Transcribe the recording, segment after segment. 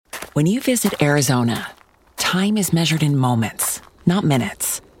When you visit Arizona, time is measured in moments, not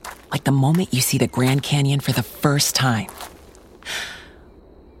minutes. Like the moment you see the Grand Canyon for the first time.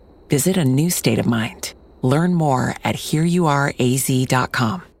 Visit a new state of mind. Learn more at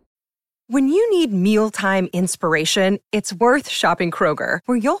hereyouareaz.com. When you need mealtime inspiration, it's worth shopping Kroger,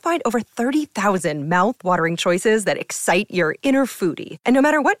 where you'll find over 30,000 mouth-watering choices that excite your inner foodie. And no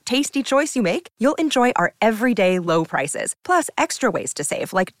matter what tasty choice you make, you'll enjoy our everyday low prices, plus extra ways to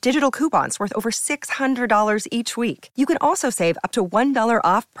save, like digital coupons worth over $600 each week. You can also save up to $1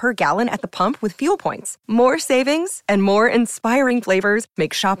 off per gallon at the pump with fuel points. More savings and more inspiring flavors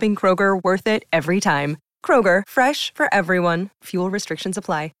make shopping Kroger worth it every time. Kroger, fresh for everyone. Fuel restrictions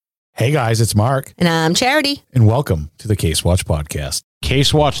apply. Hey guys, it's Mark. And I'm Charity. And welcome to the Case Watch Podcast.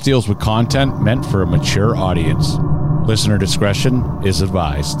 Case Watch deals with content meant for a mature audience. Listener discretion is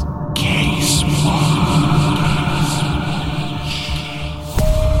advised. Case Watch.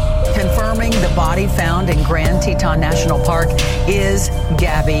 Confirming the body found in Grand Teton National Park is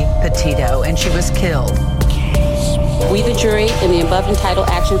Gabby Petito, and she was killed. We, the jury, in the above entitled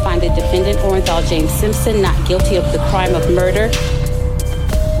action, find the defendant, Orenthal James Simpson, not guilty of the crime of murder.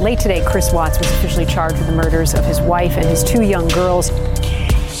 Late today, Chris Watts was officially charged with the murders of his wife and his 2 young girls.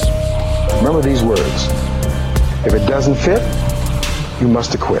 Remember these words. If it doesn't fit, you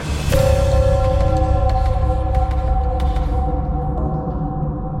must acquit.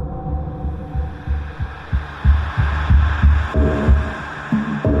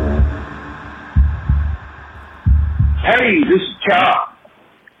 Hey, this is Chop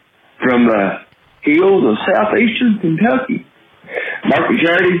from the hills of southeastern Kentucky. Mark and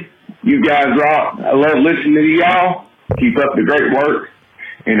Charity, you guys rock. I love listening to y'all. Keep up the great work.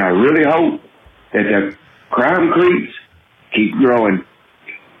 And I really hope that the crime creeps keep growing.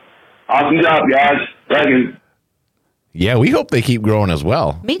 Awesome job, guys. Thank you. Yeah, we hope they keep growing as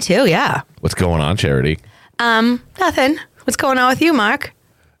well. Me too, yeah. What's going on, Charity? Nothing. What's going on with you, Mark?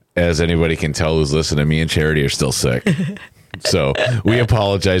 As anybody can tell who's listening, me and Charity are still sick. So we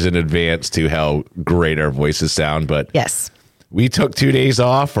apologize in advance to how great our voices sound. But yes, we took 2 days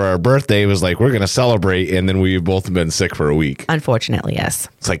off for our birthday. It was like, we're going to celebrate. And then we've both been sick for a week. Unfortunately, yes.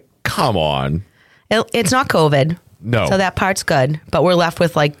 It's like, come on. It's not COVID. No. So that part's good. But we're left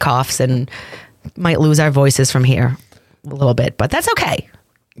with like coughs and might lose our voices from here a little bit. But that's okay.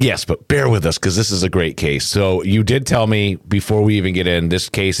 Yes, but bear with us because this is a great case. So you did tell me before we even get in this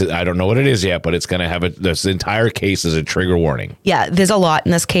case, I don't know what it is yet, but it's going to have this entire case is a trigger warning. Yeah, there's a lot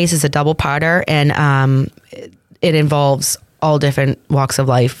in this case. It's a double-parter, and it involves all different walks of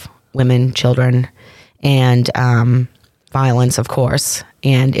life, women, children, and violence, of course.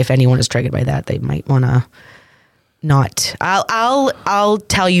 And if anyone is triggered by that, they might want to not. I'll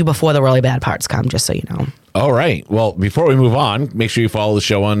tell you before the really bad parts come, just so you know. All right. Well, before we move on, make sure you follow the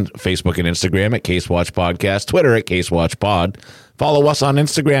show on Facebook and Instagram at Case Watch Podcast, Twitter at Case Watch Pod. Follow us on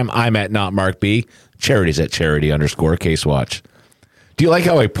Instagram. I'm at NotMarkB. Charity's at Charity_Case Watch. Do you like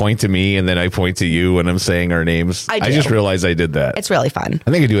how I point to me and then I point to you when I'm saying our names? I do. I just realized I did that. It's really fun.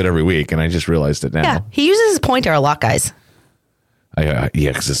 I think I do it every week, and I just realized it now. Yeah, he uses his pointer a lot, guys. Yeah,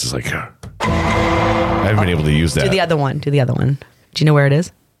 because this is like, I haven't been able to use that. Do the other one. Do you know where it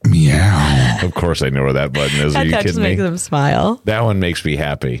is? Meow. Of course I know where that button is. Are you That just kidding me? makes them smile. That one makes me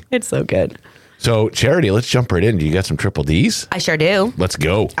happy. It's so good. So, Charity, let's jump right in. Do you got some triple Ds? I sure do. Let's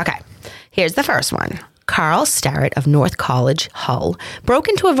go. Okay. Here's the first one. Carl Starrett of North College, Hull, broke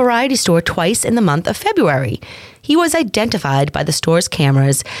into a variety store twice in the month of February. He was identified by the store's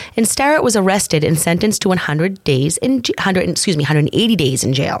cameras, and Starrett was arrested and sentenced to 180 days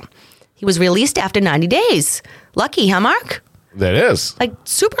in jail. He was released after 90 days. Lucky, huh, Mark? That is. Like,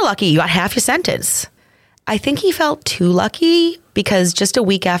 super lucky. You got half your sentence. I think he felt too lucky because just a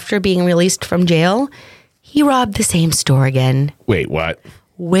week after being released from jail, he robbed the same store again. Wait, what?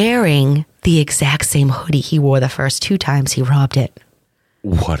 Wearing the exact same hoodie he wore the first 2 times he robbed it.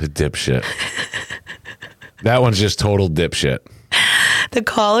 What a dipshit. That one's just total dipshit. The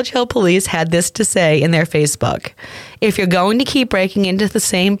College Hill police had this to say in their Facebook. If you're going to keep breaking into the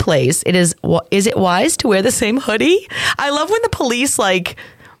same place, is it wise to wear the same hoodie? I love when the police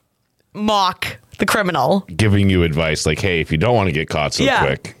mock the criminal. Giving you advice like, hey, if you don't want to get caught so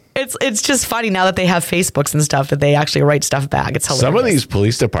quick. It's just funny now that they have Facebooks and stuff that they actually write stuff back. It's hilarious. Some of these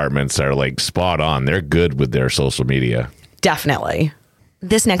police departments are like spot on. They're good with their social media. Definitely.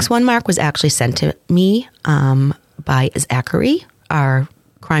 This next one, Mark, was actually sent to me by Zachary, our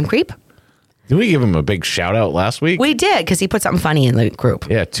crime creep. Did we give him a big shout out last week? We did, because he put something funny in the group.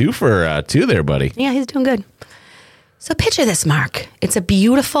 Yeah, 2 for 2 there, buddy. Yeah, he's doing good. So picture this, Mark. It's a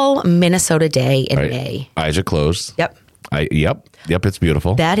beautiful Minnesota day in May. Eyes are closed. Yep. Yep, it's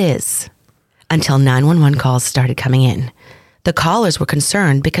beautiful. That is until 911 calls started coming in. The callers were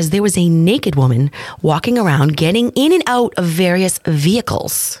concerned because there was a naked woman walking around getting in and out of various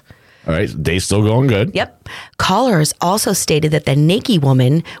vehicles. All right, day's still going good. Yep. Callers also stated that the naked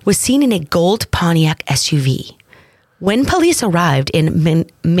woman was seen in a gold Pontiac SUV. When police arrived in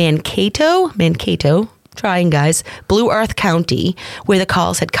Mankato, trying guys, Blue Earth County, where the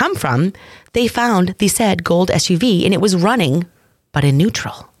calls had come from, they found the said gold SUV and it was running, but in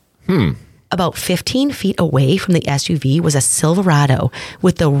neutral. About 15 feet away from the SUV was a Silverado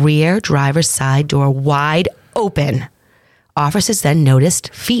with the rear driver's side door wide open. Officers then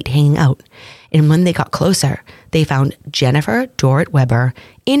noticed feet hanging out. And when they got closer, they found Jennifer Dorrit Weber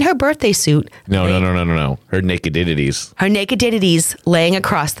in her birthday suit. No. Her nakeditities. Her nakeditities laying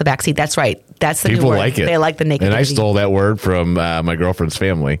across the backseat. That's right. That's the People new word. like it. They like the nakeditity. And I stole that word from my girlfriend's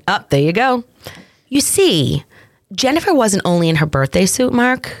family. Oh, there you go. You see, Jennifer wasn't only in her birthday suit,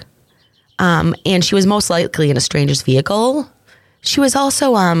 Mark, and she was most likely in a stranger's vehicle. She was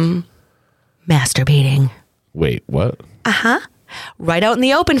also masturbating. Wait, what? Right out in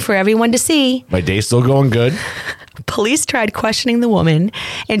the open for everyone to see. My day's still going good. Police tried questioning the woman,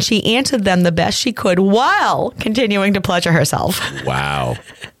 and she answered them the best she could while continuing to pleasure herself. Wow.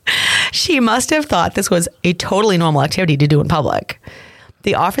 She must have thought this was a totally normal activity to do in public.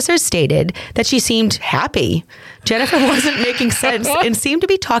 The officers stated that she seemed happy. Jennifer wasn't making sense and seemed to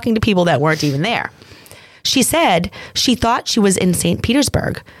be talking to people that weren't even there. She said she thought she was in St.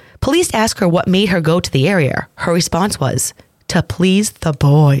 Petersburg. Police asked her what made her go to the area. Her response was, to please the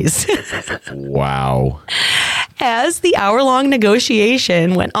boys. Wow. As the hour-long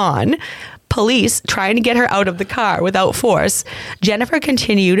negotiation went on, police trying to get her out of the car without force, Jennifer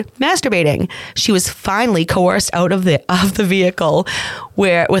continued masturbating. She was finally coerced out of the vehicle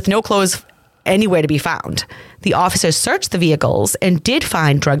with no clothes anywhere to be found. The officers searched the vehicles and did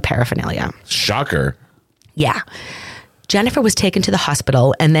find drug paraphernalia. Shocker. Yeah. Jennifer was taken to the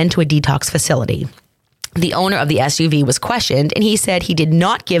hospital and then to a detox facility. The owner of the SUV was questioned, and he said he did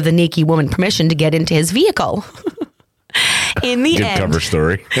not give the naked woman permission to get into his vehicle. In the Good end, cover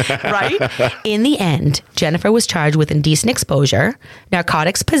story. right? In the end, Jennifer was charged with indecent exposure,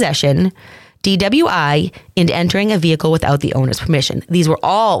 narcotics possession, DWI, and entering a vehicle without the owner's permission. These were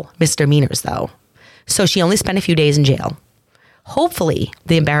all misdemeanors, though. So she only spent a few days in jail. Hopefully,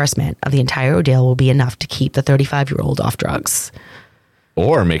 the embarrassment of the entire ordeal will be enough to keep the 35-year-old off drugs.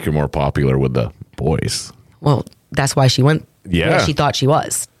 Or make her more popular with the boys. Well, that's why she went where Yeah. she thought she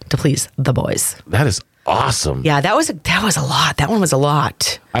was, to please the boys. That is awesome. Yeah, that was a lot. That one was a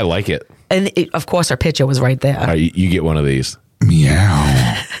lot. I like it. And of course, her picture was right there. All right, you get one of these.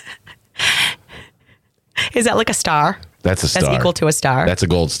 Meow. Is that like a star? That's a star. That's equal to a star. That's a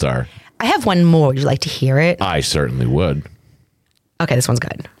gold star. I have one more. Would you like to hear it? I certainly would. Okay, this one's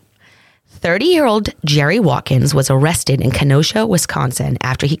good. 30-year-old Jerry Watkins was arrested in Kenosha, Wisconsin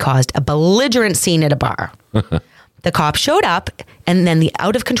after he caused a belligerent scene at a bar. The cop showed up, and then the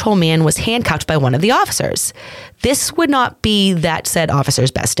out-of-control man was handcuffed by one of the officers. This would not be that said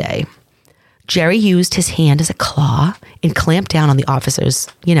officer's best day. Jerry used his hand as a claw and clamped down on the officer's,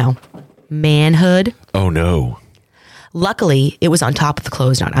 manhood. Oh, no. Luckily, it was on top of the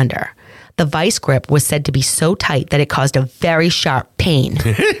clothes, not under. The vice grip was said to be so tight that it caused a very sharp pain.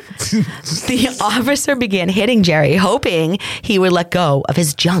 The officer began hitting Jerry, hoping he would let go of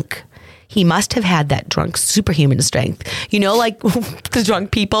his junk. He must have had that drunk superhuman strength. Like the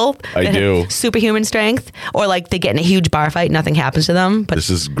drunk people? I that do. have superhuman strength? Or like they get in a huge bar fight, nothing happens to them. But This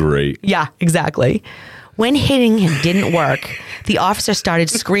is great. yeah, exactly. When hitting him didn't work, the officer started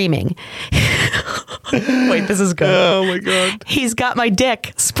screaming. Wait, this is good. Oh, my God. He's got my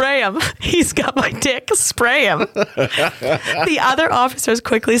dick. Spray him. He's got my dick. Spray him. The other officers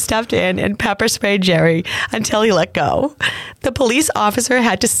quickly stepped in and pepper sprayed Jerry until he let go. The police officer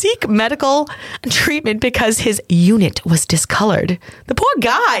had to seek medical treatment because his unit was discolored. The poor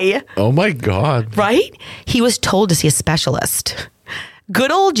guy, Oh, my God. right? He was told to see a specialist.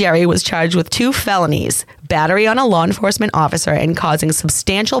 Good old Jerry was charged with 2 felonies, battery on a law enforcement officer and causing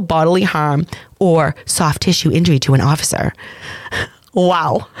substantial bodily harm or soft tissue injury to an officer.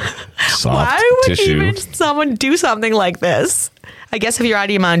 Wow. Soft Why would tissue. even someone do something like this? I guess if you're out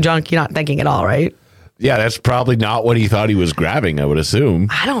of your mind drunk, you're not thinking at all, right? Yeah, that's probably not what he thought he was grabbing, I would assume.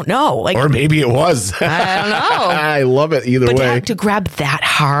 I don't know. Like, Or maybe it was. I don't know. I love it either But way. to grab that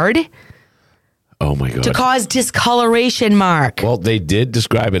hard Oh, my God. to cause discoloration, Mark. Well, they did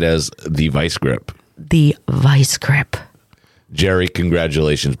describe it as the vice grip. The vice grip. Jerry,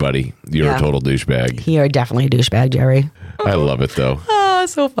 congratulations, buddy. You're Yeah. a total douchebag. You're definitely a douchebag, Jerry. I love it, though. Oh,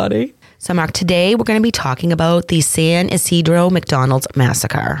 so funny. So, Mark, today we're going to be talking about the San Isidro McDonald's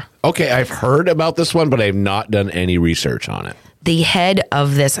massacre. Okay, I've heard about this one, but I've not done any research on it. The head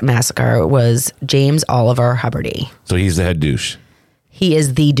of this massacre was James Oliver Huberty. So he's the head douche. He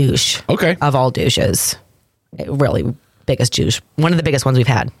is the douche. Okay. Of all douches. Really biggest douche. One of the biggest ones we've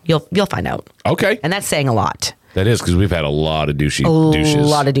had. You'll find out. Okay. And that's saying a lot. That is, because we've had a lot of douches. A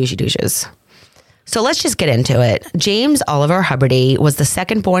lot of douches. So let's just get into it. James Oliver Huberty was the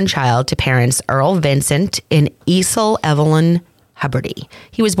second born child to parents Earl Vincent and Esel Evelyn Huberty.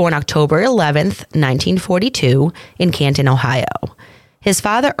 He was born October 11th, 1942 in Canton, Ohio. His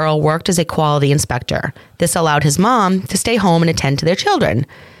father, Earl, worked as a quality inspector. This allowed his mom to stay home and attend to their children.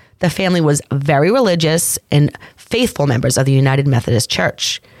 The family was very religious and faithful members of the United Methodist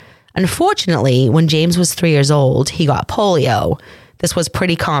Church. Unfortunately, when James was 3 years old, he got polio. This was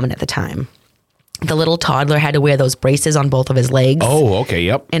pretty common at the time. The little toddler had to wear those braces on both of his legs. Oh, okay,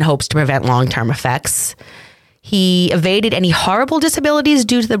 yep. In hopes to prevent long-term effects. He evaded any horrible disabilities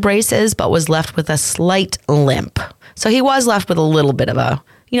due to the braces, but was left with a slight limp. So he was left with a little bit of a,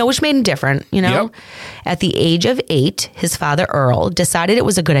 which made him different, Yep. At the age of 8, his father, Earl, decided it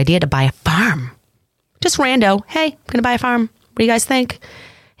was a good idea to buy a farm. Just rando. Hey, I'm going to buy a farm. What do you guys think?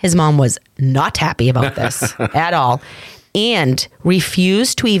 His mom was not happy about this at all and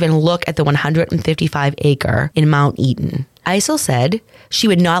refused to even look at the 155-acre in Mount Eden. Isel said she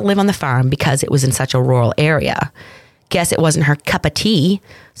would not live on the farm because it was in such a rural area. Guess it wasn't her cup of tea,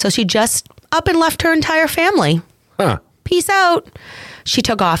 so she just up and left her entire family. Huh. Peace out. She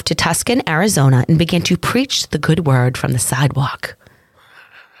took off to Tucson, Arizona, and began to preach the good word from the sidewalk.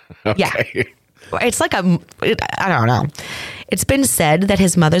 Okay. Yeah. It's like I don't know. It's been said that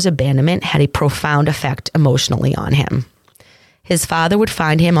his mother's abandonment had a profound effect emotionally on him. His father would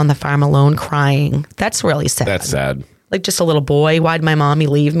find him on the farm alone crying. That's really sad. That's sad. Like just a little boy. Why'd my mommy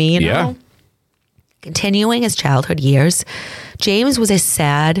leave me? Yeah. Continuing his childhood years, James was a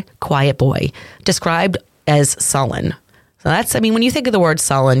sad, quiet boy, described as sullen. So that's, when you think of the word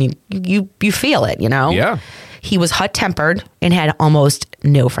sullen, you feel it, Yeah. He was hot-tempered and had almost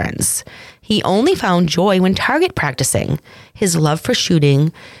no friends. He only found joy when target practicing. His love for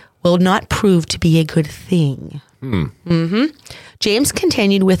shooting will not prove to be a good thing. James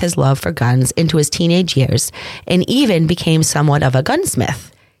continued with his love for guns into his teenage years and even became somewhat of a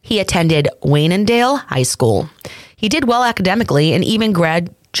gunsmith. He attended Waynedale High School. He did well academically and even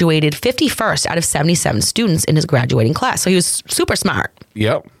graduated 51st out of 77 students in his graduating class. So he was super smart.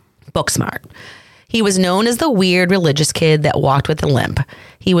 Yep. Book smart. He was known as the weird religious kid that walked with a limp.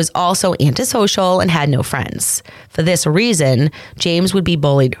 He was also antisocial and had no friends. For this reason, James would be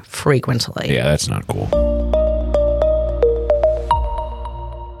bullied frequently. Yeah, that's not cool.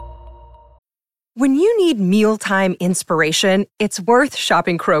 When you need mealtime inspiration, it's worth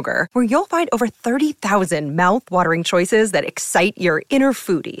shopping Kroger, where you'll find over 30,000 mouth-watering choices that excite your inner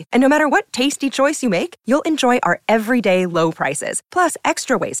foodie. And no matter what tasty choice you make, you'll enjoy our everyday low prices, plus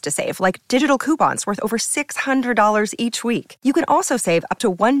extra ways to save, like digital coupons worth over $600 each week. You can also save up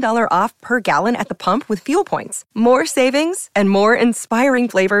to $1 off per gallon at the pump with fuel points. More savings and more inspiring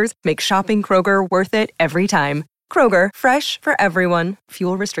flavors make shopping Kroger worth it every time. Kroger, fresh for everyone.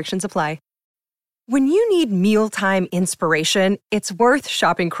 Fuel restrictions apply. When you need mealtime inspiration, it's worth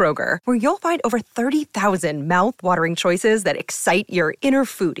shopping Kroger, where you'll find over 30,000 mouth-watering choices that excite your inner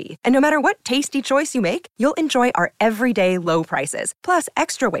foodie. And no matter what tasty choice you make, you'll enjoy our everyday low prices, plus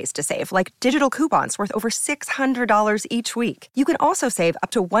extra ways to save, like digital coupons worth over $600 each week. You can also save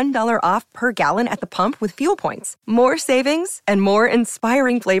up to $1 off per gallon at the pump with fuel points. More savings and more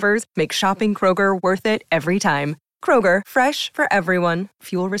inspiring flavors make shopping Kroger worth it every time. Kroger, fresh for everyone.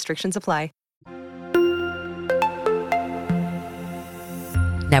 Fuel restrictions apply.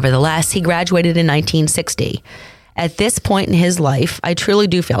 Nevertheless, he graduated in 1960. At this point in his life, I truly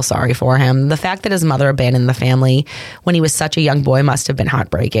do feel sorry for him. The fact that his mother abandoned the family when he was such a young boy must have been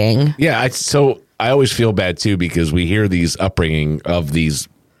heartbreaking. Yeah, so I always feel bad, too, because we hear these upbringing of these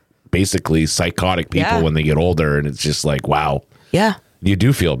basically psychotic people when they get older, and it's just like, wow. Yeah. You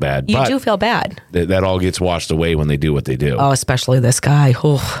do feel bad. You do feel bad. That all gets washed away when they do what they do. Oh, especially this guy.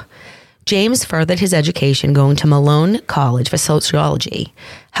 Oof. James furthered his education going to Malone College for sociology.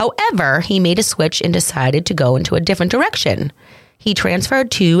 However, he made a switch and decided to go into a different direction. He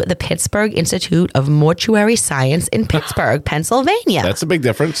transferred to the Pittsburgh Institute of Mortuary Science in Pittsburgh, Pennsylvania. That's a big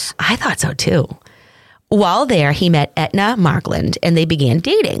difference. I thought so too. While there, he met Etna Markland and they began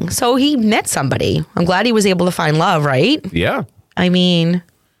dating. So he met somebody. I'm glad he was able to find love, right? Yeah. I mean,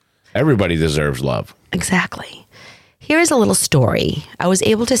 everybody deserves love. Exactly. Here is a little story. I was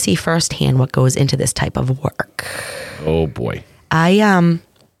able to see firsthand what goes into this type of work. Oh, boy. I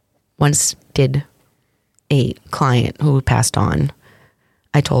once did a client who passed on.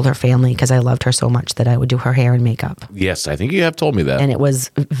 I told her family because I loved her so much that I would do her hair and makeup. Yes, I think you have told me that. And it was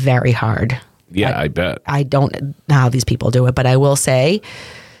very hard. Yeah, I bet. I don't know how these people do it, but I will say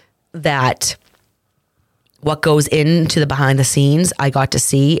that what goes into the behind the scenes, I got to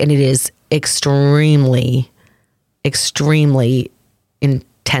see, and it is extremely, extremely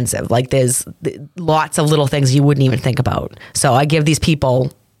intensive. Like there's lots of little things you wouldn't even think about. So I give these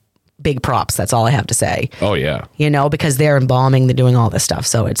people big props. That's all I have to say. Oh, yeah. You know, because they're embalming, they're doing all this stuff.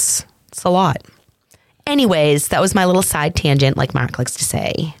 So it's a lot. Anyways, that was my little side tangent, like Mark likes to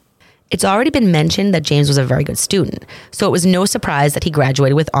say. It's already been mentioned that James was a very good student, so it was no surprise that he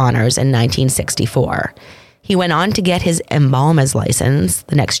graduated with honors in 1964. He went on to get his embalmer's license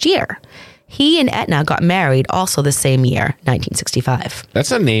the next year. He and Etna got married also the same year, 1965.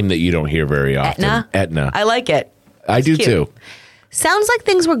 That's a name that you don't hear very often. Etna. I like it. I do too. Sounds like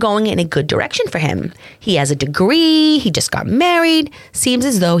things were going in a good direction for him. He has a degree, he just got married, seems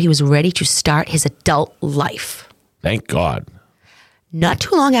as though he was ready to start his adult life. Thank God. Not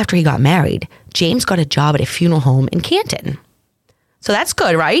too long after he got married, James got a job at a funeral home in Canton. So that's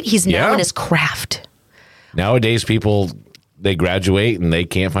good, right? He's now in his craft. Nowadays, people, they graduate and they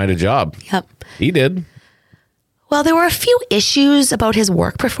can't find a job. Yep. He did. Well, there were a few issues about his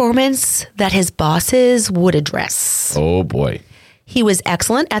work performance that his bosses would address. Oh, boy. He was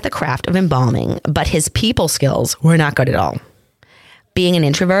excellent at the craft of embalming, but his people skills were not good at all. Being an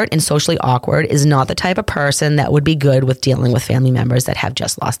introvert and socially awkward is not the type of person that would be good with dealing with family members that have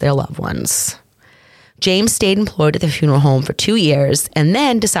just lost their loved ones. James stayed employed at the funeral home for 2 years and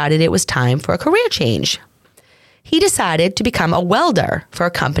then decided it was time for a career change. He decided to become a welder for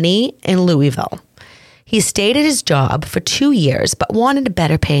a company in Louisville. He stayed at his job for 2 years but wanted a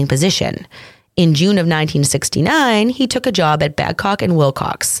better paying position. In June of 1969, he took a job at Babcock and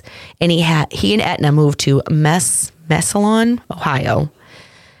Wilcox, and he and Etna moved to Massillon, Ohio.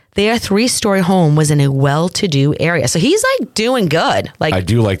 Their 3-story home was in a well-to-do area, so he's like doing good. Like I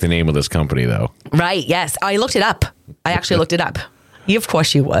do like the name of this company, though. Right? Yes, I looked it up. I actually looked it up. Of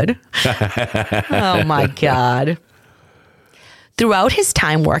course, you would. Oh my God! Throughout his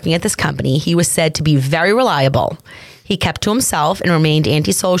time working at this company, he was said to be very reliable. He kept to himself and remained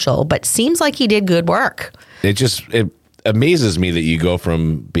antisocial, but seems like he did good work. It amazes me that you go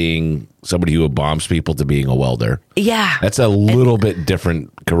from being somebody who embalms people to being a welder. Yeah. That's a little bit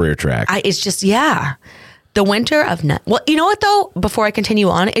different career track. It's just, yeah. The winter of... Well, you know what, though? Before I continue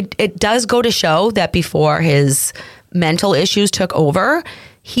on, it does go to show that before his mental issues took over,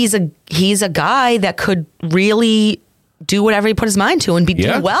 he's a guy that could really do whatever he put his mind to and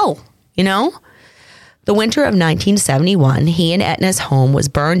do well, you know? The winter of 1971, he and Etna's home was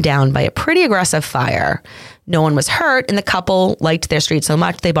burned down by a pretty aggressive fire. No one was hurt, and the couple liked their street so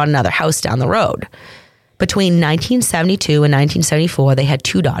much they bought another house down the road. Between 1972 and 1974, they had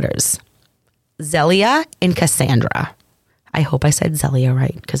 2 daughters, Zelia and Cassandra. I hope I said Zelia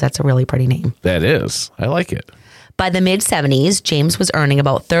right, because that's a really pretty name. That is. I like it. By the mid-70s, James was earning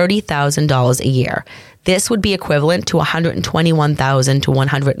about $30,000 a year. This would be equivalent to $121,000 to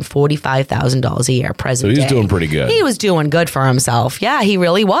 $145,000 a year present day. So he's doing pretty good. He was doing good for himself. Yeah, he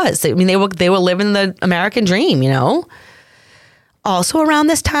really was. I mean, they were living the American dream, you know? Also around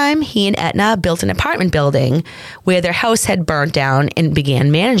this time, he and Etna built an apartment building where their house had burnt down and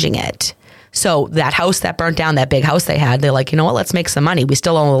began managing it. So that house that burnt down, that big house they had, they're like, you know what, let's make some money. We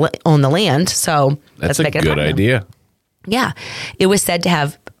still own the land, so let's make it That's a good idea. Yeah. It was said to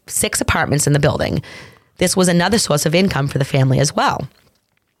have 6 apartments in the building. This was another source of income for the family as well.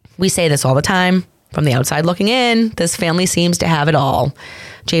 We say this all the time. From the outside looking in, this family seems to have it all.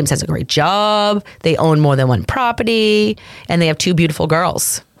 James has a great job. They own more than one property, and they have 2 beautiful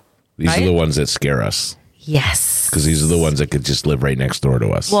girls. These are the ones that scare us. Yes. Because these are the ones that could just live right next door to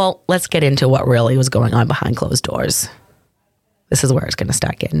us. Well, let's get into what really was going on behind closed doors. This is where it's going to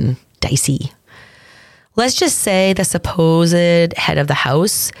start getting dicey. Let's just say the supposed head of the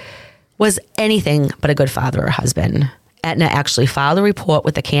house was anything but a good father or husband. Etna actually filed a report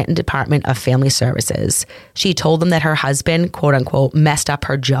with the Canton Department of Family Services. She told them that her husband, quote unquote, messed up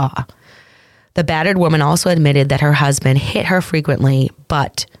her jaw. The battered woman also admitted that her husband hit her frequently,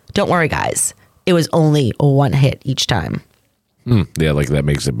 but don't worry, guys. It was only 1 hit each time. Yeah, like that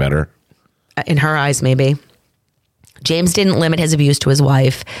makes it better. In her eyes, maybe. James didn't limit his abuse to his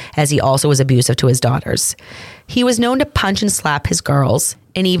wife, as he also was abusive to his daughters. He was known to punch and slap his girls,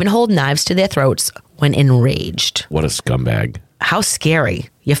 and even hold knives to their throats when enraged. What a scumbag. How scary.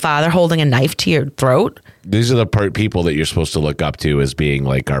 Your father holding a knife to your throat? These are the people that you're supposed to look up to as being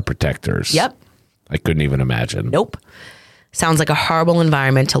like our protectors. Yep. I couldn't even imagine. Nope. Sounds like a horrible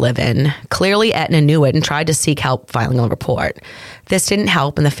environment to live in. Clearly, Aetna knew it and tried to seek help filing a report. This didn't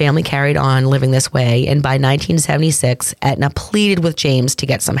help, and the family carried on living this way. And by 1976, Aetna pleaded with James to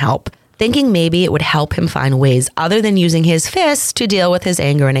get some help, thinking maybe it would help him find ways other than using his fists to deal with his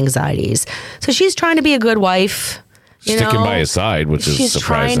anger and anxieties. So she's trying to be a good wife. Sticking by his side, which is she's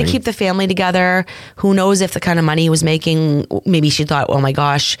surprising. trying to keep the family together. Who knows if the kind of money he was making, maybe she thought, oh my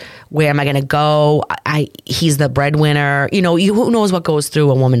gosh, where am I going to go? He's the breadwinner. Who knows what goes through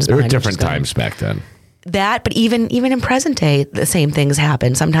a woman's mind. There were different times back then. That, but even in present day, the same things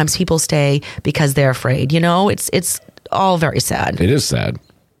happen. Sometimes people stay because they're afraid. It's all very sad. It is sad.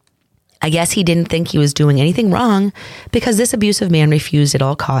 I guess he didn't think he was doing anything wrong because this abusive man refused at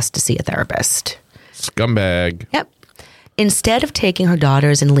all costs to see a therapist. Scumbag. Yep. Instead of taking her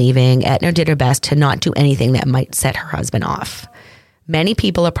daughters and leaving, Aetna did her best to not do anything that might set her husband off. Many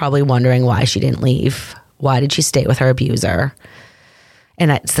people are probably wondering why she didn't leave. Why did she stay with her abuser? And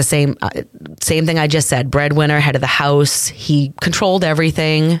it's the same thing I just said. Breadwinner, head of the house. He controlled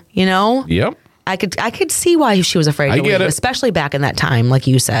everything, Yep. I could see why she was afraid to leave, especially back in that time, like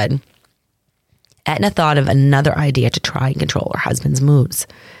you said. Aetna thought of another idea to try and control her husband's moods.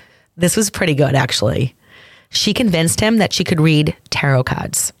 This was pretty good, actually. She convinced him that she could read tarot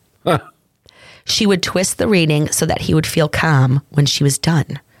cards. She would twist the reading so that he would feel calm when she was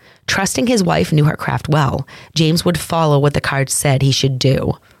done. Trusting his wife knew her craft well, James would follow what the cards said he should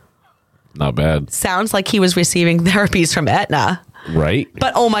do. Not bad. Sounds like he was receiving therapies from Aetna. Right.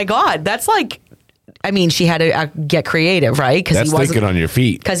 But oh my God, that's like, she had to get creative, right? That's thinking on your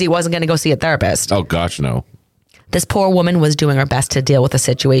feet. Because he wasn't going to go see a therapist. Oh gosh, no. This poor woman was doing her best to deal with the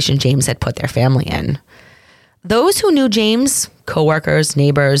situation James had put their family in. Those who knew James, coworkers,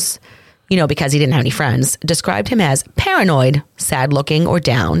 neighbors, because he didn't have any friends, described him as paranoid, sad-looking or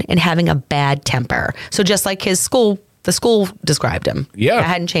down, and having a bad temper. So just like the school described him. Yeah. That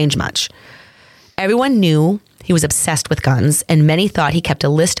hadn't changed much. Everyone knew he was obsessed with guns, and many thought he kept a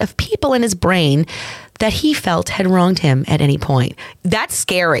list of people in his brain that he felt had wronged him at any point. That's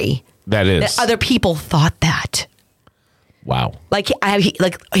scary. That is. That other people thought that. Wow. I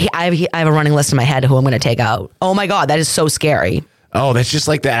have a running list in my head of who I'm going to take out. Oh my God, that is so scary. Oh, that's just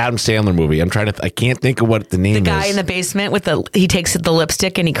like the Adam Sandler movie. I can't think of what the name is. The guy in the basement he takes the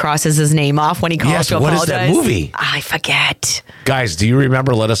lipstick and he crosses his name off when he calls to apologize. What is that movie? I forget. Guys, do you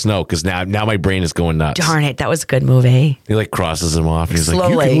remember? Let us know, because now my brain is going nuts. Darn it, that was a good movie. He crosses him off. He's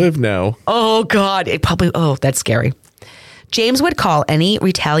Slowly. like, you can live now. Oh God, that's scary. James would call any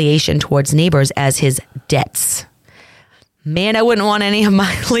retaliation towards neighbors as his debts. Man, I wouldn't want any of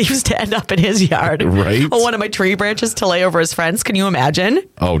my leaves to end up in his yard. Right. Or one of my tree branches to lay over his fence. Can you imagine?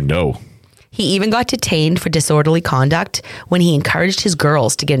 Oh, no. He even got detained for disorderly conduct when he encouraged his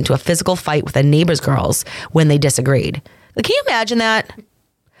girls to get into a physical fight with a neighbor's girls when they disagreed. Can you imagine that?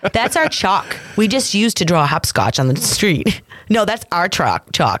 That's our chalk. We just used to draw hopscotch on the street. No, that's our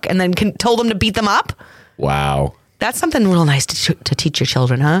chalk. And then told them to beat them up? Wow. That's something real nice to teach your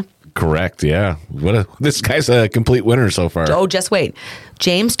children, huh? Correct, yeah. This guy's a complete winner so far. Oh, just wait.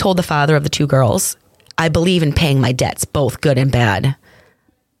 James told the father of the two girls, I believe in paying my debts, both good and bad.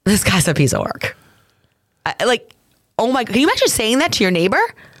 This guy's a piece of work. Oh my, can you imagine saying that to your neighbor?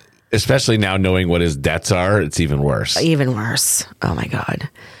 Especially now knowing what his debts are, it's even worse. Even worse. Oh my God.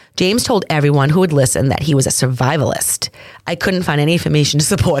 James told everyone who would listen that he was a survivalist. I couldn't find any information to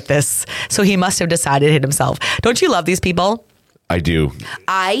support this, so he must have decided it himself. Don't you love these people? I do.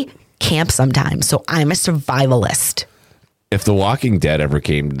 I camp sometimes, so I'm a survivalist. If The Walking Dead ever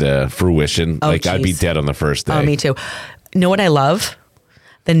came to fruition, I'd be dead on the first day. Oh, me too. You know what I love?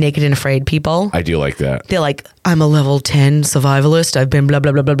 The naked and afraid people. I do like that. They're like, I'm a level 10 survivalist. I've been blah,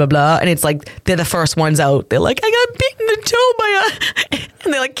 blah, blah, blah, blah, blah. And it's like, they're the first ones out. They're like, I got beaten in two by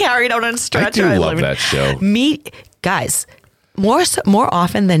and they're carried out on a stretcher. I do love that show. Guys, more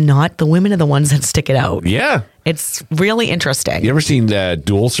often than not, the women are the ones that stick it out. Yeah. It's really interesting. You ever seen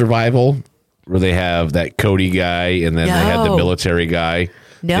Dual Survival, where they have that Cody guy and then they had the military guy?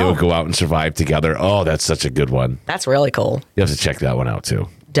 No. They would go out and survive together. Oh, that's such a good one. That's really cool. You have to check that one out too.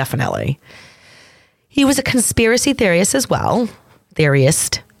 Definitely. He was a conspiracy theorist as well.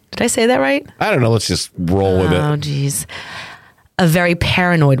 Theorist. Did I say that right? I don't know. Let's just roll with it. Oh, geez. A very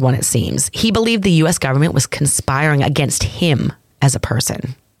paranoid one, it seems. He believed the U.S. government was conspiring against him as a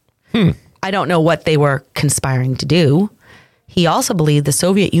person. I don't know what they were conspiring to do. He also believed the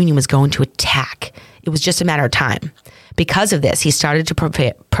Soviet Union was going to attack. It was just a matter of time. Because of this, he started to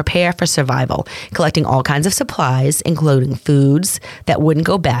prepare for survival, collecting all kinds of supplies, including foods that wouldn't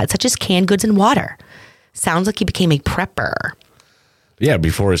go bad, such as canned goods and water. Sounds like he became a prepper. Yeah,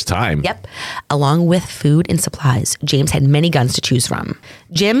 before his time. Yep. Along with food and supplies, James had many guns to choose from.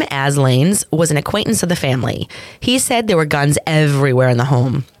 Jim Aslanes was an acquaintance of the family. He said there were guns everywhere in the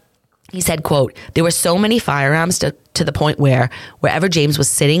home. He said, quote, there were so many firearms to the point where wherever James was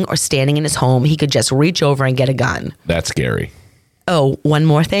sitting or standing in his home, he could just reach over and get a gun. That's scary. Oh, one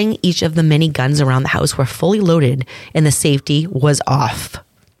more thing. Each of the many guns around the house were fully loaded and the safety was off.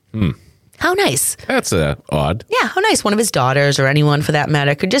 How nice. That's odd. Yeah, how nice. One of his daughters or anyone for that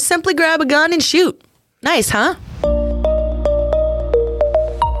matter could just simply grab a gun and shoot. Nice, huh?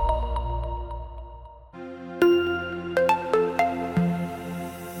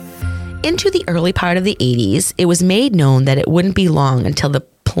 Into the early part of the 80s, it was made known that it wouldn't be long until the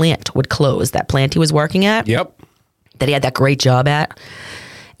plant would close, that plant he was working at. Yep. That he had that great job at.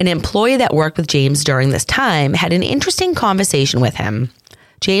 An employee that worked with James during this time had an interesting conversation with him.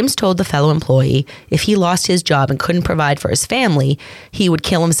 James told the fellow employee if he lost his job and couldn't provide for his family, he would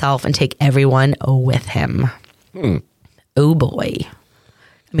kill himself and take everyone with him. Oh boy. I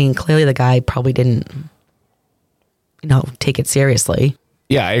mean, clearly the guy probably didn't, take it seriously.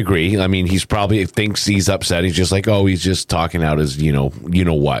 Yeah, I agree. I mean, he's probably thinks he's upset. He's just like, oh, he's just talking out his, you know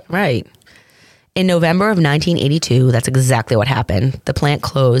what. Right. In November of 1982, that's exactly what happened. The plant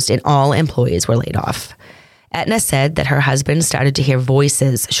closed and all employees were laid off. Etna said that her husband started to hear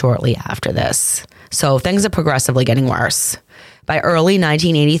voices shortly after this. So things are progressively getting worse. By early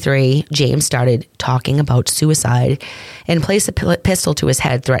 1983, James started talking about suicide and placed a pistol to his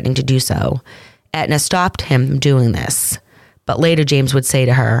head, threatening to do so. Etna stopped him doing this. But later, James would say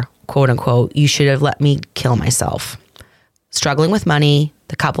to her, quote unquote, you should have let me kill myself. Struggling with money,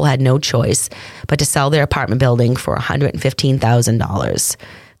 the couple had no choice but to sell their apartment building for $115,000.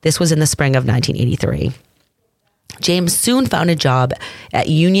 This was in the spring of 1983. James soon found a job at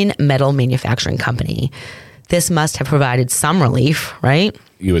Union Metal Manufacturing Company. This must have provided some relief, right?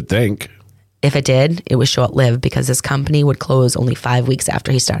 You would think. If it did, it was short-lived because this company would close only 5 weeks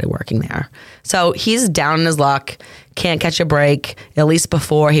after he started working there. So he's down in his luck, can't catch a break. At least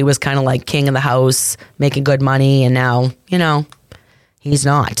before he was kind of like king of the house, making good money, and now, he's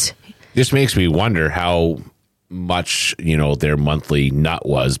not. This makes me wonder how much, their monthly nut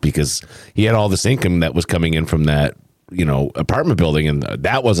was, because he had all this income that was coming in from that, apartment building, and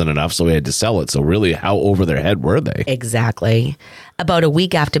that wasn't enough, so he had to sell it. So really, how over their head were they? Exactly. About a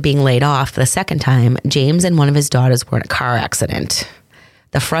week after being laid off for the second time, James and one of his daughters were in a car accident.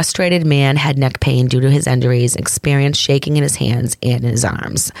 The frustrated man had neck pain due to his injuries, experienced shaking in his hands and in his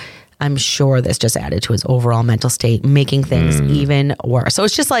arms. I'm sure this just added to his overall mental state, making things even worse. So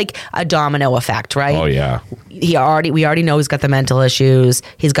it's just like a domino effect, right? Oh, yeah. We already know he's got the mental issues.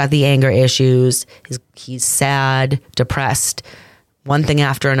 He's got the anger issues. He's sad, depressed. One thing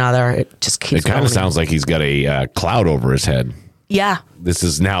after another. It just keeps going. It kind of sounds like he's got a cloud over his head. Yeah. This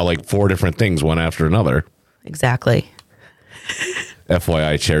is now like 4 different things, one after another. Exactly.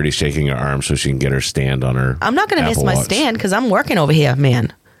 FYI, Charity's shaking her arm so she can get her stand on her I'm not going to miss my stand because I'm working over here,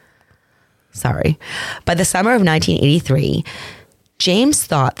 man. Sorry. By the summer of 1983, James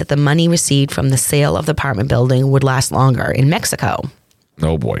thought that the money received from the sale of the apartment building would last longer in Mexico.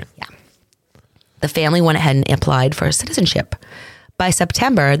 Oh, boy. Yeah. The family went ahead and applied for citizenship. By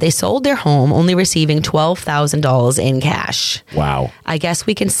September, they sold their home, only receiving $12,000 in cash. Wow. I guess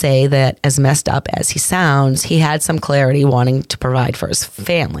we can say that, as messed up as he sounds, he had some clarity wanting to provide for his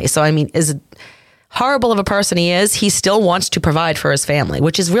family. So, I mean, as horrible of a person he is, he still wants to provide for his family,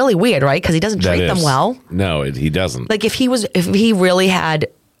 which is really weird, right? Because he doesn't treat them well. No, he doesn't. Like if he really had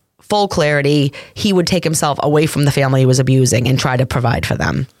full clarity, he would take himself away from the family he was abusing and try to provide for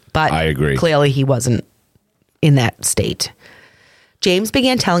them. But I agree. Clearly he wasn't in that state. James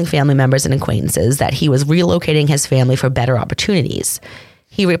began telling family members and acquaintances that he was relocating his family for better opportunities.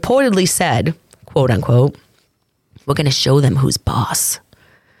 He reportedly said, quote unquote, we're going to show them who's boss.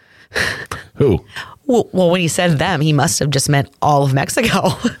 Who? Well, when he said them, he must have just meant all of Mexico.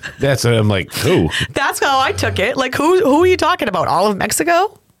 That's what I'm like, who? That's how I took it. Like, who are you talking about? All of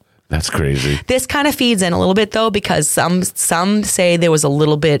Mexico? That's crazy. This kind of feeds in a little bit, though, because some say there was a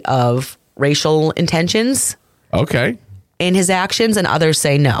little bit of racial intentions. Okay. In his actions, and others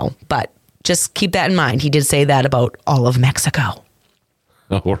say no. But just keep that in mind. He did say that about all of Mexico.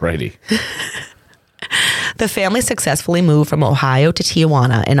 Alrighty. The family successfully moved from Ohio to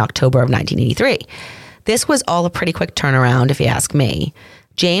Tijuana in October of 1983. This was all a pretty quick turnaround, if you ask me.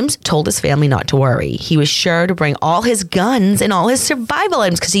 James told his family not to worry. He was sure to bring all his guns and all his survival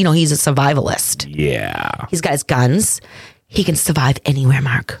items because, he's a survivalist. Yeah. He's got his guns. He can survive anywhere,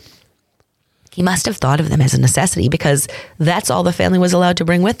 Mark. He must have thought of them as a necessity because that's all the family was allowed to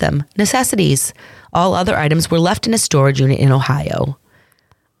bring with them. Necessities. All other items were left in a storage unit in Ohio.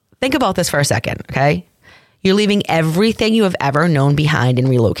 Think about this for a second, okay? You're leaving everything you have ever known behind and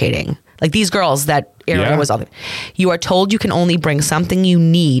relocating. Like these girls that Aaron was all. You are told you can only bring something you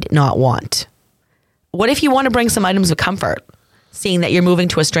need, not want. What if you want to bring some items of comfort, seeing that you're moving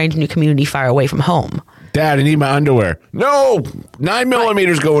to a strange new community far away from home? Dad, I need my underwear. No,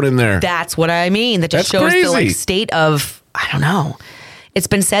 9mm going in there. That's what I mean. That just That's shows crazy. the like state of, I don't know. It's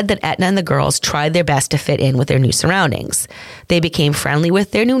been said that Etna and the girls tried their best to fit in with their new surroundings. They became friendly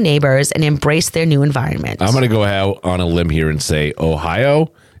with their new neighbors and embraced their new environment. I'm going to go out on a limb here and say Ohio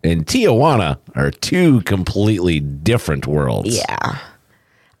and Tijuana are two completely different worlds. Yeah.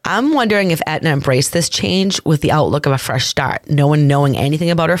 I'm wondering if Etna embraced this change with the outlook of a fresh start, no one knowing anything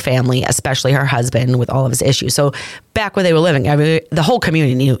about her family, especially her husband with all of his issues. So back where they were living, I mean, the whole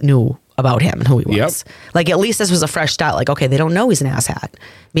community knew about him and who he was. Yep. Like at least this was a fresh start. Like, okay, they don't know he's an asshat.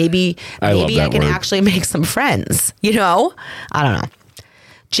 Maybe I can actually make some friends, you know? I don't know.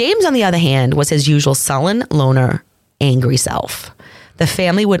 James, on the other hand, was his usual sullen, loner, angry self. The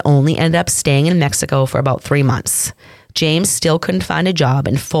family would only end up staying in Mexico for about 3 months. James still couldn't find a job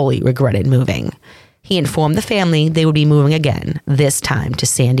and fully regretted moving. He informed the family they would be moving again, this time to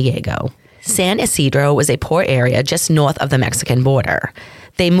San Diego. San Isidro was a poor area just north of the Mexican border.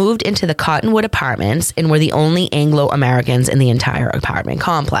 They moved into the Cottonwood Apartments and were the only Anglo-Americans in the entire apartment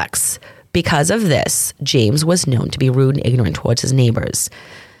complex. Because of this, James was known to be rude and ignorant towards his neighbors.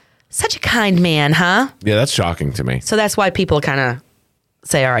 Such a kind man, huh? Yeah, that's shocking to me. So that's why people kind of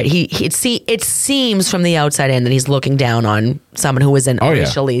say, all right, it seems from the outside in that he's looking down on someone who isn't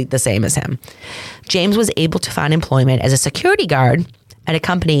racially the same as him. James was able to find employment as a security guard at a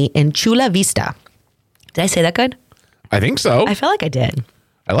company in Chula Vista. Did I say that good? I think so. I feel like I did.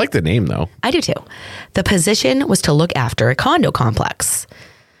 I like the name, though. I do, too. The position was to look after a condo complex.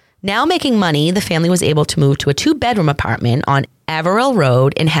 Now making money, the family was able to move to a 2-bedroom apartment on Averill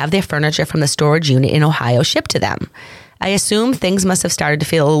Road and have their furniture from the storage unit in Ohio shipped to them. I assume things must have started to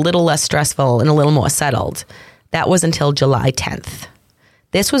feel a little less stressful and a little more settled. That was until July 10th.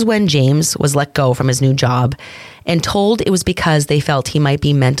 This was when James was let go from his new job and told it was because they felt he might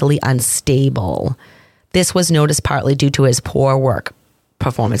be mentally unstable. This was noticed partly due to his poor work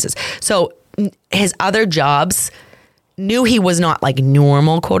performances. So his other jobs knew he was not like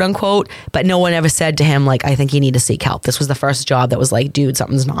normal, quote unquote, but no one ever said to him, like, I think you need to seek help. This was the first job that was like, dude,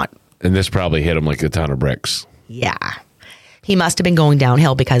 something's not. And this probably hit him like a ton of bricks. Yeah. He must have been going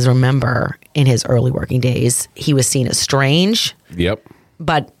downhill because remember, in his early working days, he was seen as strange. Yep.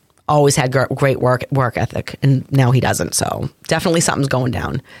 But always had great work ethic, and now he doesn't. So definitely something's going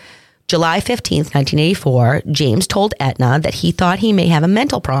down. July 15th, 1984, James told Etna that he thought he may have a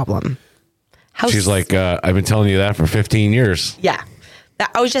mental problem. She's like, I've been telling you that for 15 years. Yeah.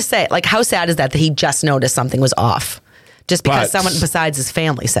 I was just saying, like, how sad is that he just noticed something was off just because someone besides his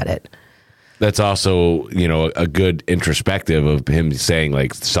family said it? That's also, you know, a good introspective of him saying,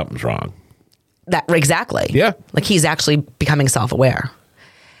 like, something's wrong. Exactly. Yeah. Like, he's actually becoming self-aware.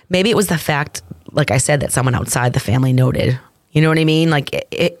 Maybe it was the fact, like I said, that someone outside the family noted. You know what I mean? Like,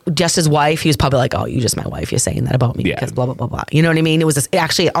 just his wife, he was probably like, oh, you're just my wife. You're saying that about me because blah, blah, blah, blah. You know what I mean? It was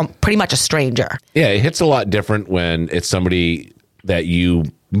actually pretty much a stranger. Yeah, it hits a lot different when it's somebody that you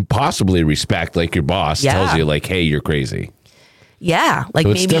possibly respect, like your boss tells you, like, hey, you're crazy. Yeah, like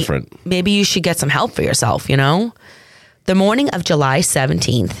so it's different. Maybe you should get some help for yourself, you know? The morning of July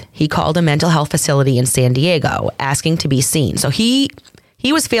 17th, he called a mental health facility in San Diego asking to be seen. So he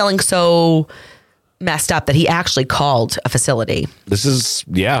was feeling so messed up that he actually called a facility. This is,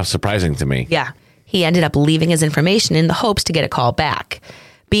 surprising to me. Yeah. He ended up leaving his information in the hopes to get a call back,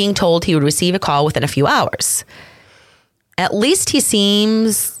 being told he would receive a call within a few hours. At least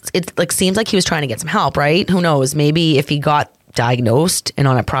seems like he was trying to get some help, right? Who knows? Maybe if he got diagnosed and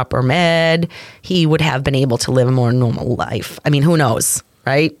on a proper med, he would have been able to live a more normal life. I mean, who knows,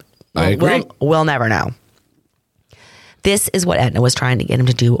 right? I agree. We'll never know. This is what Etna was trying to get him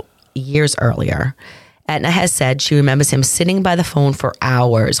to do years earlier. Etna has said she remembers him sitting by the phone for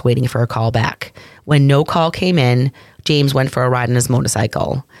hours waiting for a call back. When no call came in, James went for a ride on his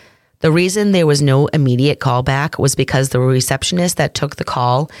motorcycle. The reason there was no immediate call back was because the receptionist that took the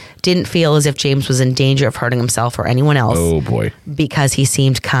call didn't feel as if James was in danger of hurting himself or anyone else. Oh, boy. Because he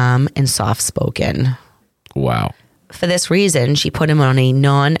seemed calm and soft-spoken. Wow. For this reason, she put him on a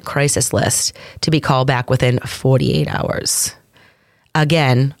non-crisis list to be called back within 48 hours.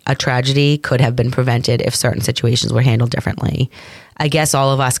 Again, a tragedy could have been prevented if certain situations were handled differently. I guess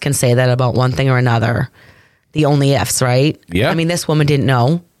all of us can say that about one thing or another. The only ifs, right? Yeah. I mean, this woman didn't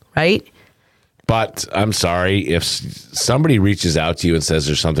know, right? But I'm sorry, if somebody reaches out to you and says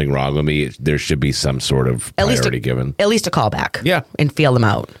there's something wrong with me, there should be some sort of priority given. At least a call back. Yeah. And feel them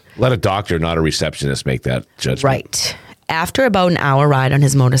out. Let a doctor, not a receptionist, make that judgment. Right. After about an hour ride on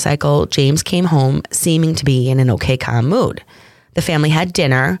his motorcycle, James came home seeming to be in an okay, calm mood. The family had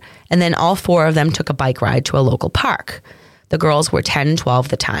dinner, and then all 4 of them took a bike ride to a local park. The girls were 10 and 12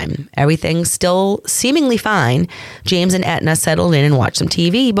 at the time. Everything still seemingly fine. James and Etna settled in and watched some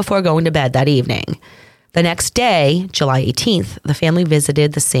TV before going to bed that evening. The next day, July 18th, the family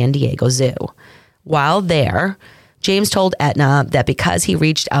visited the San Diego Zoo. While there, James told Etna that because he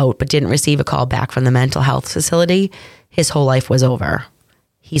reached out but didn't receive a call back from the mental health facility, his whole life was over.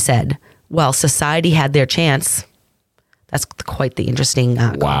 He said, well, society had their chance. That's quite the interesting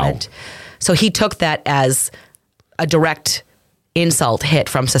comment. So he took that as a direct insult hit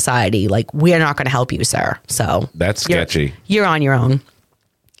from society. Like, we're not going to help you, sir. So that's sketchy. You're on your own.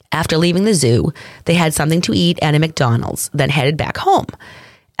 After leaving the zoo, they had something to eat at a McDonald's, then headed back home.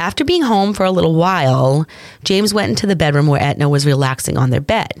 After being home for a little while, James went into the bedroom where Etna was relaxing on their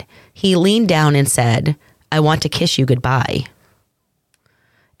bed. He leaned down and said, I want to kiss you goodbye.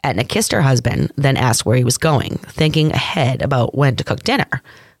 Etna kissed her husband, then asked where he was going, thinking ahead about when to cook dinner.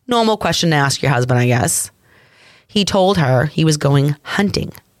 Normal question to ask your husband, I guess. He told her he was going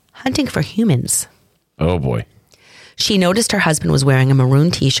hunting for humans. Oh, boy. She noticed her husband was wearing a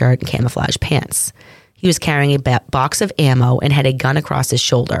maroon t-shirt and camouflage pants. He was carrying a box of ammo and had a gun across his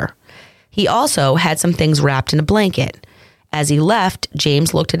shoulder. He also had some things wrapped in a blanket. As he left,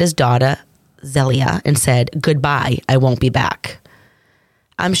 James looked at his daughter, Zelia, and said, goodbye, I won't be back.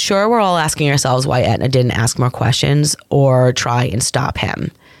 I'm sure we're all asking ourselves why Etna didn't ask more questions or try and stop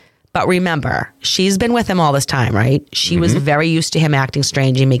him. But remember, she's been with him all this time, right? She was very used to him acting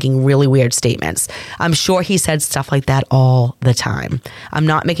strange and making really weird statements. I'm sure he said stuff like that all the time. I'm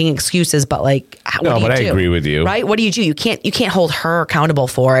not making excuses, but like, what do you do? I agree with you. Right? What do? You can't hold her accountable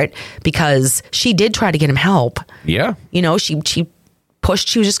for it because she did try to get him help. Yeah. You know, she pushed,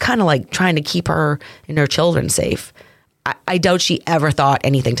 she was just kind of like trying to keep her and her children safe. I doubt she ever thought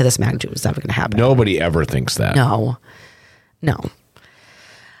anything to this magnitude was ever going to happen. Nobody ever thinks that. No.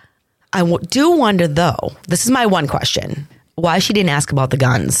 I do wonder, though, this is my one question, why she didn't ask about the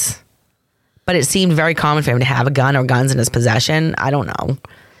guns. But it seemed very common for him to have a gun or guns in his possession. I don't know.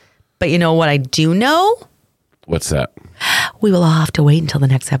 But you know what I do know? What's that? We will all have to wait until the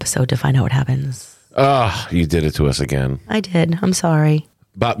next episode to find out what happens. Oh, you did it to us again. I did. I'm sorry.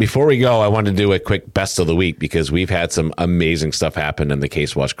 But before we go, I want to do a quick best of the week because we've had some amazing stuff happen in the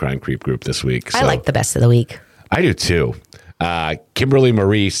Case Watch Crime Creep group this week. So I like the best of the week. I do too. Kimberly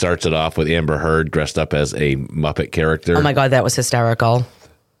Marie starts it off with Amber Heard dressed up as a Muppet character. Oh my God, that was hysterical.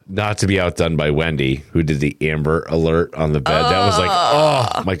 Not to be outdone by Wendy, who did the Amber Alert on the bed. That was like,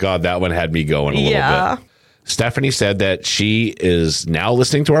 oh my God, that one had me going a little bit. Stephanie said that she is now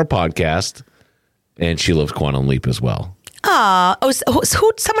listening to our podcast and she loves Quantum Leap as well.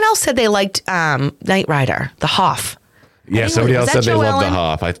 Someone else said they liked Knight Rider, the Hoff. Yeah, somebody else said they loved the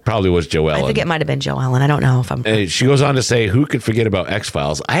Hoff. I probably was Joellen. I think it might have been Joellen. I don't know if I'm. She goes on to say, who could forget about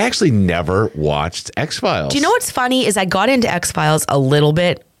X-Files? I actually never watched X-Files. Do you know what's funny is I got into X-Files a little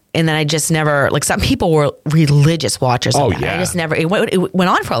bit and then I just never, like some people were religious watchers. Oh, yeah. yeah. I just never, it went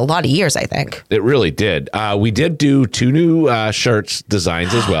on for a lot of years, I think. It really did. We did do 2 new shirts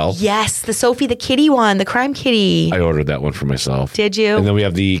designs as well. Yes, the Sophie the Kitty one, the Crime Kitty. I ordered that one for myself. Did you? And then we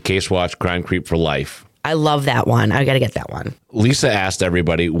have the Case Watch Crime Creep for Life. I love that one. I got to get that one. Lisa asked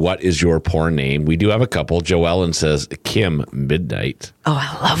everybody, what is your porn name? We do have a couple. Joellen says Kim Midnight. Oh,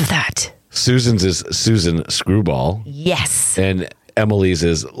 I love that. Susan's is Susan Screwball. Yes. And Emily's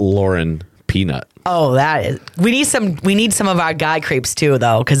is Lauren Peanut. Oh, that is. We need some of our guy creeps too,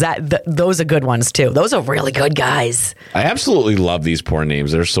 though, because those are good ones too. Those are really good guys. I absolutely love these porn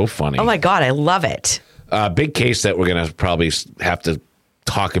names. They're so funny. Oh my God, I love it. Big case that we're going to probably have to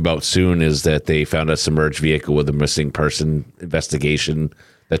talk about soon is that they found a submerged vehicle with a missing person investigation.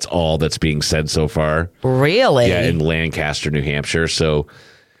 That's all that's being said so far. Really? Yeah, in Lancaster, New Hampshire. So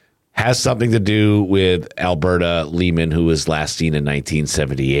has something to do with Alberta Lehman, who was last seen in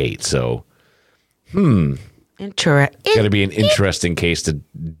 1978. So, Going to be an interesting case to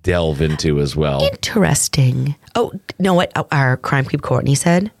delve into as well. Interesting. Oh, know what our crime creep Courtney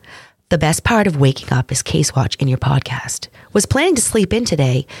said? The best part of waking up is Case Watch in your podcast. Was planning to sleep in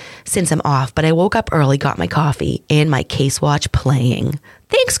today since I'm off, but I woke up early, got my coffee, and my Case Watch playing.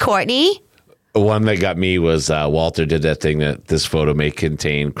 Thanks, Courtney. One that got me was Walter did that thing that this photo may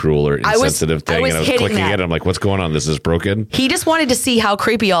contain cruel or insensitive thing, and I was clicking it. I'm like, "What's going on? This is broken." He just wanted to see how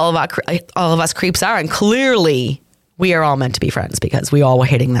creepy all of us creeps are, and clearly we are all meant to be friends because we all were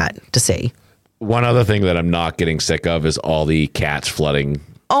hitting that to see. One other thing that I'm not getting sick of is all the cats flooding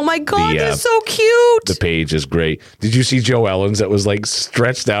Oh my God, they're so cute. The page is great. Did you see Joe Ellens that was like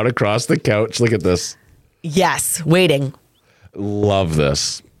stretched out across the couch? Look at this. Yes, waiting. Love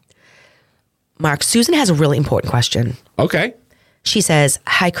this. Mark, Susan has a really important question. Okay. She says,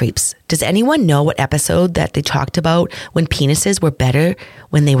 hi, creeps. Does anyone know what episode that they talked about when penises were better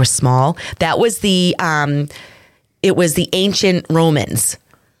when they were small? That was it was the ancient Romans.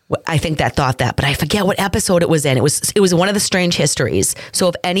 I think that thought that, but I forget what episode it was in. It was one of the strange histories. So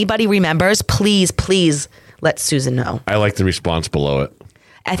if anybody remembers, please let Susan know. I like the response below it.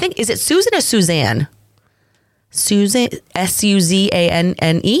 I think, is it Susan or Suzanne? Susan, Suzanne?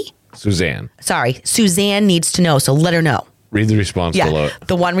 Suzanne. Sorry, Suzanne needs to know, so let her know. Read the response below it.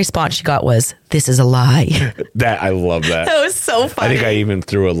 The one response she got was, this is a lie. I love that. That was so funny. I think I even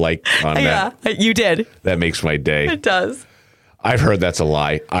threw a like on that. Yeah, you did. That makes my day. It does. I've heard that's a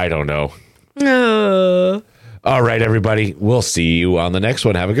lie. I don't know. Oh. All right, everybody. We'll see you on the next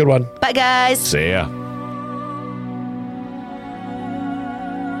one. Have a good one. Bye, guys. See ya.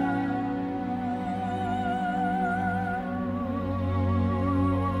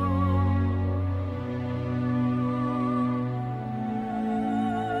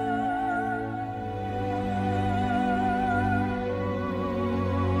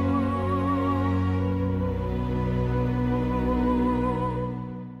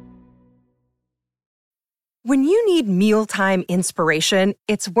 When you need mealtime inspiration,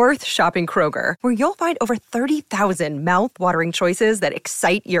 it's worth shopping Kroger, where you'll find over 30,000 mouth-watering choices that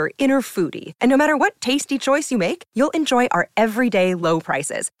excite your inner foodie. And no matter what tasty choice you make, you'll enjoy our everyday low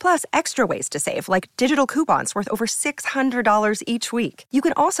prices, plus extra ways to save, like digital coupons worth over $600 each week. You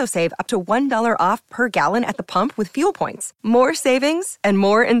can also save up to $1 off per gallon at the pump with fuel points. More savings and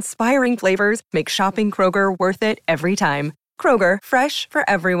more inspiring flavors make shopping Kroger worth it every time. Kroger, fresh for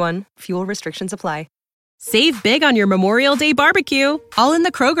everyone. Fuel restrictions apply. Save big on your Memorial Day barbecue, all in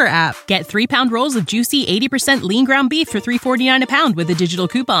the Kroger app. Get 3-pound rolls of juicy 80% lean ground beef for $3.49 a pound with a digital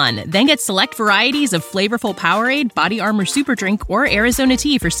coupon. Then get select varieties of flavorful Powerade, Body Armor Super Drink, or Arizona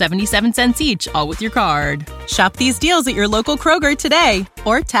tea for 77 cents each, all with your card. Shop these deals at your local Kroger today,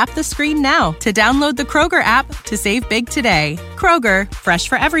 or tap the screen now to download the Kroger app to save big today. Kroger, fresh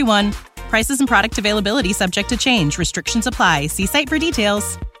for everyone. Prices and product availability subject to change. Restrictions apply. See site for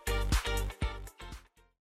details.